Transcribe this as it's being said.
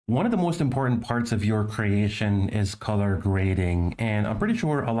One of the most important parts of your creation is color grading, and I'm pretty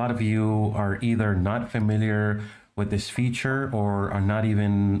sure a lot of you are either not familiar with this feature or are not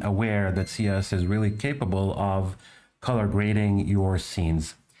even aware that CS is really capable of color grading your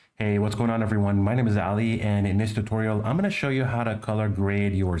scenes. Hey, what's going on everyone? My name is Ali, and in this tutorial, I'm going to show you how to color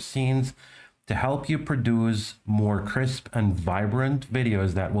grade your scenes to help you produce more crisp and vibrant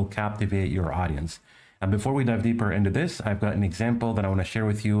videos that will captivate your audience. And before we dive deeper into this, I've got an example that I want to share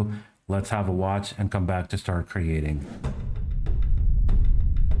with you. Let's have a watch and come back to start creating.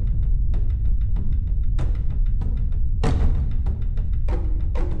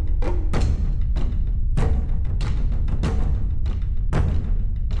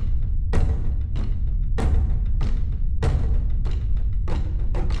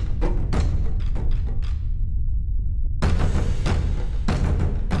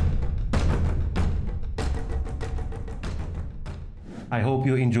 I hope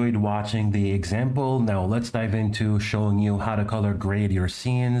you enjoyed watching the example. Now let's dive into showing you how to color grade your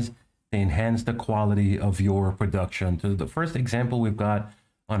scenes to enhance the quality of your production. So the first example we've got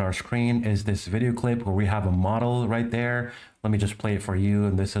on our screen is this video clip where we have a model right there. Let me just play it for you,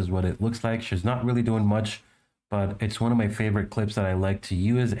 and this is what it looks like. She's not really doing much, but it's one of my favorite clips that I like to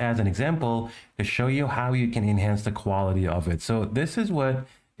use as an example to show you how you can enhance the quality of it. So this is what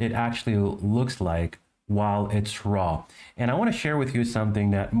it actually looks like while it's raw. And I want to share with you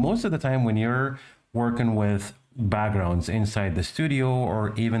something that most of the time when you're working with backgrounds inside the studio,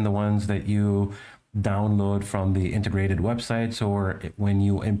 or even the ones that you download from the integrated websites, or when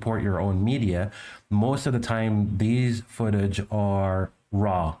you import your own media, most of the time these footage are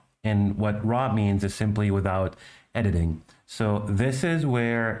raw. And what raw means is simply without editing. So this is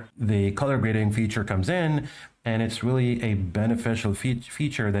where the color grading feature comes in, and it's really a beneficial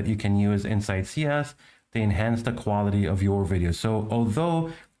feature that you can use inside CS to enhance the quality of your videos. So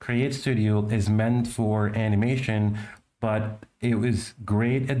although CreateStudio is meant for animation, but it was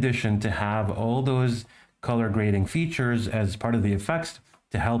great addition to have all those color grading features as part of the effects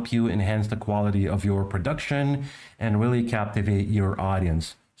to help you enhance the quality of your production and really captivate your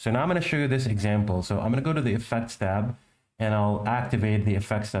audience. So now I'm going to show you this example. So I'm going to go to the effects tab and I'll activate the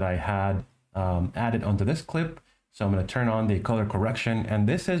effects that I had added onto this clip. So I'm going to turn on the color correction, and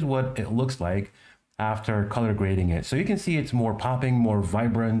this is what it looks like after color grading it. So you can see it's more popping, more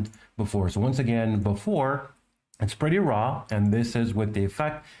vibrant before. So once again, before it's pretty raw, and this is with the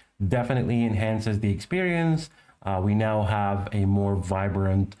effect, definitely enhances the experience. We now have a more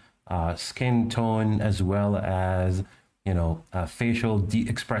vibrant skin tone, as well as facial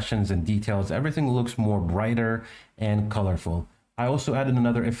expressions and details. Everything looks more brighter and colorful. I also added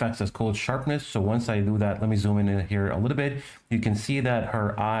another effect that's called sharpness. So once I do that, let me zoom in here a little bit. You can see that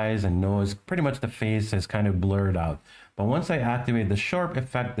her eyes and nose, pretty much the face is kind of blurred out. But once I activate the sharp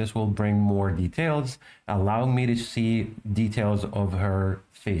effect, this will bring more details, allowing me to see details of her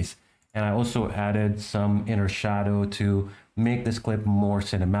face. And I also added some inner shadow to make this clip more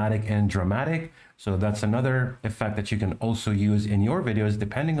cinematic and dramatic. So that's another effect that you can also use in your videos,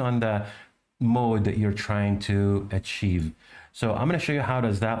 depending on the mode that you're trying to achieve. So I'm going to show you how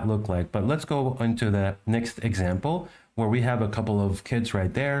does that look like, but let's go into the next example where we have a couple of kids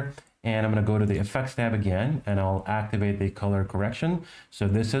right there. And I'm going to go to the effects tab again, and I'll activate the color correction. So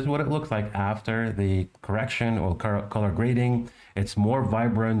this is what it looks like after the correction or color grading. It's more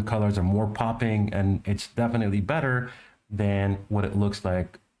vibrant, colors are more popping, and it's definitely better than what it looks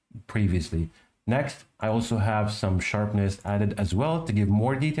like previously. Next, I also have some sharpness added as well to give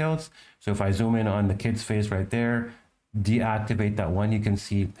more details. So if I zoom in on the kid's face right there, deactivate that one, you can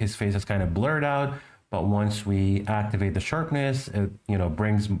see his face is kind of blurred out. But once we activate the sharpness, it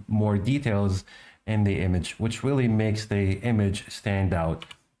brings more details in the image, which really makes the image stand out.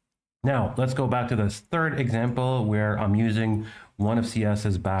 Now let's go back to this third example where I'm using one of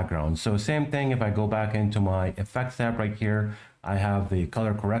CS's backgrounds. So same thing, if I go back into my effects tab right here, I have the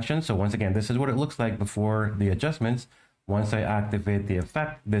color correction. So once again, this is what it looks like before the adjustments. Once I activate the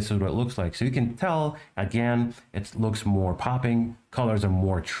effect, this is what it looks like. So you can tell, again, it looks more popping, colors are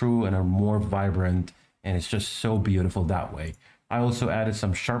more true and are more vibrant, and it's just so beautiful that way. I also added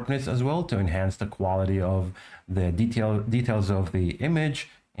some sharpness as well to enhance the quality of the details of the image,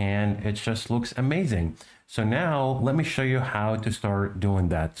 and it just looks amazing. So now let me show you how to start doing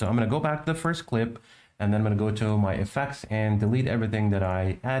that. So I'm going to go back to the first clip, and then I'm going to go to my effects and delete everything that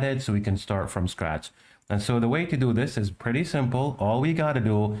I added so we can start from scratch. And so the way to do this is pretty simple. All we got to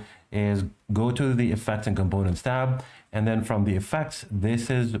do is go to the effects and components tab. And then from the effects, this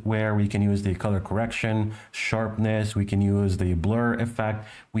is where we can use the color correction, sharpness, we can use the blur effect,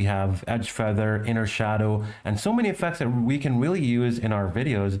 we have edge feather, inner shadow, and so many effects that we can really use in our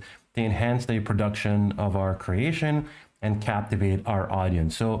videos to enhance the production of our creation and captivate our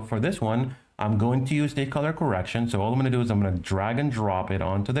audience. So for this one, I'm going to use the color correction. So all I'm going to do is I'm going to drag and drop it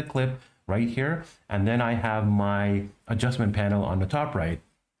onto the clip right here. And then I have my adjustment panel on the top right.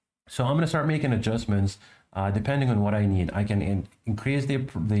 So I'm going to start making adjustments depending on what I need. I can increase the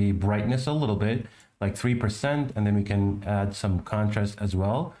brightness a little bit, like 3%, and then we can add some contrast as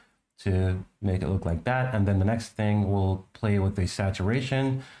well to make it look like that. And then the next thing, we'll play with the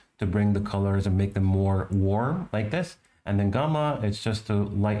saturation to bring the colors and make them more warm like this. And then gamma, it's just to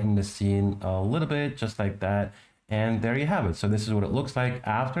lighten the scene a little bit, just like that. And there you have it. So this is what it looks like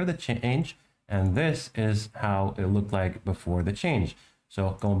after the change. And this is how it looked like before the change.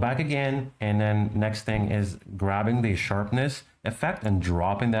 So going back again, and then next thing is grabbing the sharpness effect and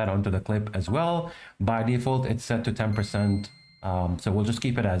dropping that onto the clip as well. By default, it's set to 10%. So we'll just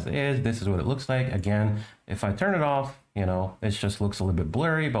keep it as is. This is what it looks like. Again, if I turn it off, you know, it just looks a little bit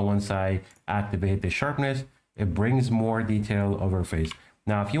blurry, but once I activate the sharpness, it brings more detail of our face.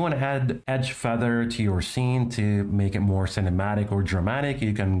 Now, if you want to add edge feather to your scene to make it more cinematic or dramatic,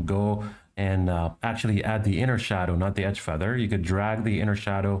 you can go and actually add the inner shadow, not the edge feather. You could drag the inner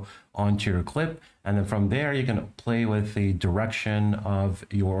shadow onto your clip, and then from there you can play with the direction of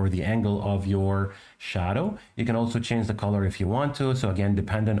or the angle of your shadow. You can also change the color if you want to. So again,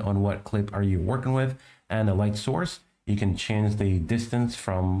 dependent on what clip are you working with and the light source, you can change the distance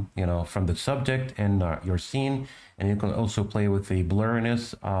from, you know, from the subject and your scene. And you can also play with the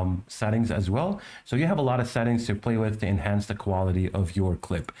blurriness settings as well. So you have a lot of settings to play with to enhance the quality of your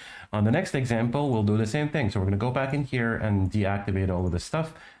clip. On the next example, we'll do the same thing. So we're going to go back in here and deactivate all of this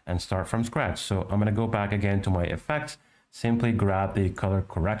stuff and start from scratch. So I'm going to go back again to my effects, simply grab the color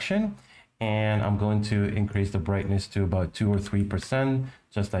correction, and I'm going to increase the brightness to about 2 or 3%,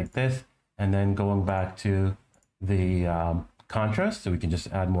 just like this. And then going back to the contrast, so we can just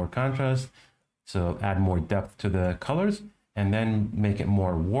add more contrast. So add more depth to the colors and then make it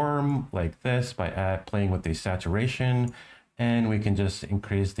more warm like this by playing with the saturation. And we can just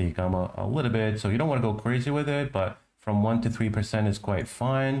increase the gamma a little bit. So you don't want to go crazy with it, but from 1 to 3% is quite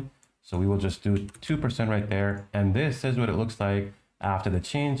fine. So we will just do 2% right there. And this is what it looks like after the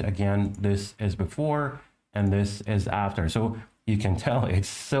change. Again, this is before and this is after. So you can tell it's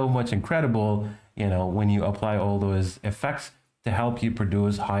so much incredible, you know, when you apply all those effects to help you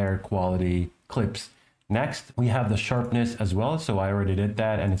produce higher quality clips. Next, we have the sharpness as well. So I already did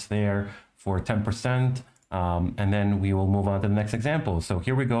that and it's there for 10%. And then we will move on to the next example. So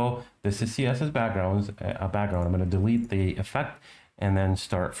here we go. This is CS's background. I'm going to delete the effect and then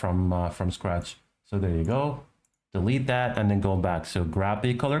start from scratch. So there you go. Delete that and then go back. So grab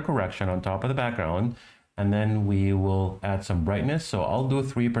the color correction on top of the background, and then we will add some brightness. So I'll do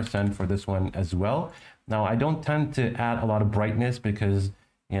 3% for this one as well. Now I don't tend to add a lot of brightness because,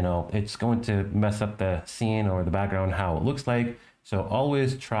 you know, it's going to mess up the scene or the background, how it looks like. So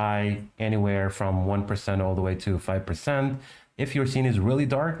always try anywhere from 1% all the way to 5%. If your scene is really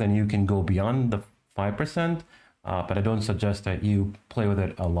dark, then you can go beyond the 5%, but I don't suggest that you play with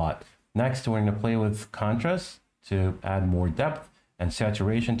it a lot. Next, we're going to play with contrast to add more depth and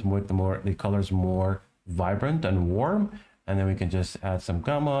saturation to make the colors more vibrant and warm. And then we can just add some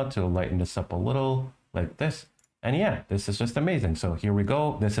gamma to lighten this up a little like this. And yeah, this is just amazing. So here we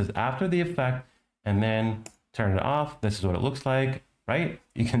go. This is after the effect, and then turn it off. This is what it looks like, right?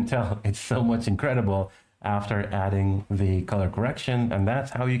 You can tell it's so much incredible after adding the color correction, and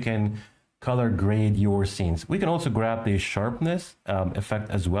that's how you can color grade your scenes. We can also grab the sharpness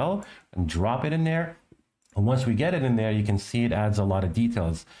effect as well and drop it in there. And once we get it in there, you can see it adds a lot of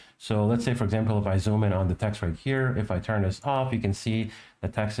details. So let's say, for example, if I zoom in on the text right here, if I turn this off, you can see the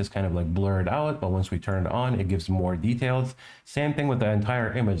text is kind of like blurred out, but once we turn it on, it gives more details. Same thing with the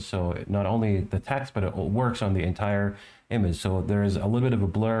entire image. So not only the text, but it works on the entire image. So there's a little bit of a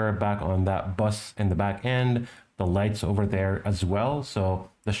blur back on that bus in the back end, the lights over there as well. So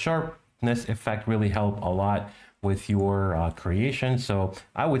the sharpness effect really help a lot with your creation. So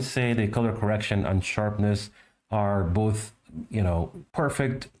I would say the color correction and sharpness are both, you know,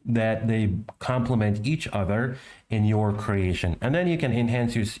 perfect, that they complement each other in your creation. And then you can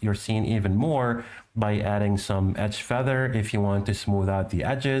enhance your scene even more by adding some edge feather if you want to smooth out the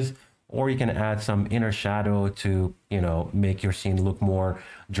edges, or you can add some inner shadow to, you know, make your scene look more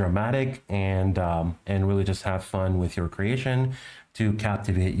dramatic and really just have fun with your creation. to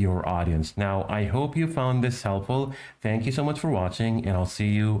captivate your audience. Now, I hope you found this helpful. Thank you so much for watching, and I'll see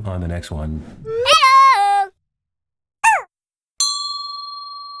you on the next one.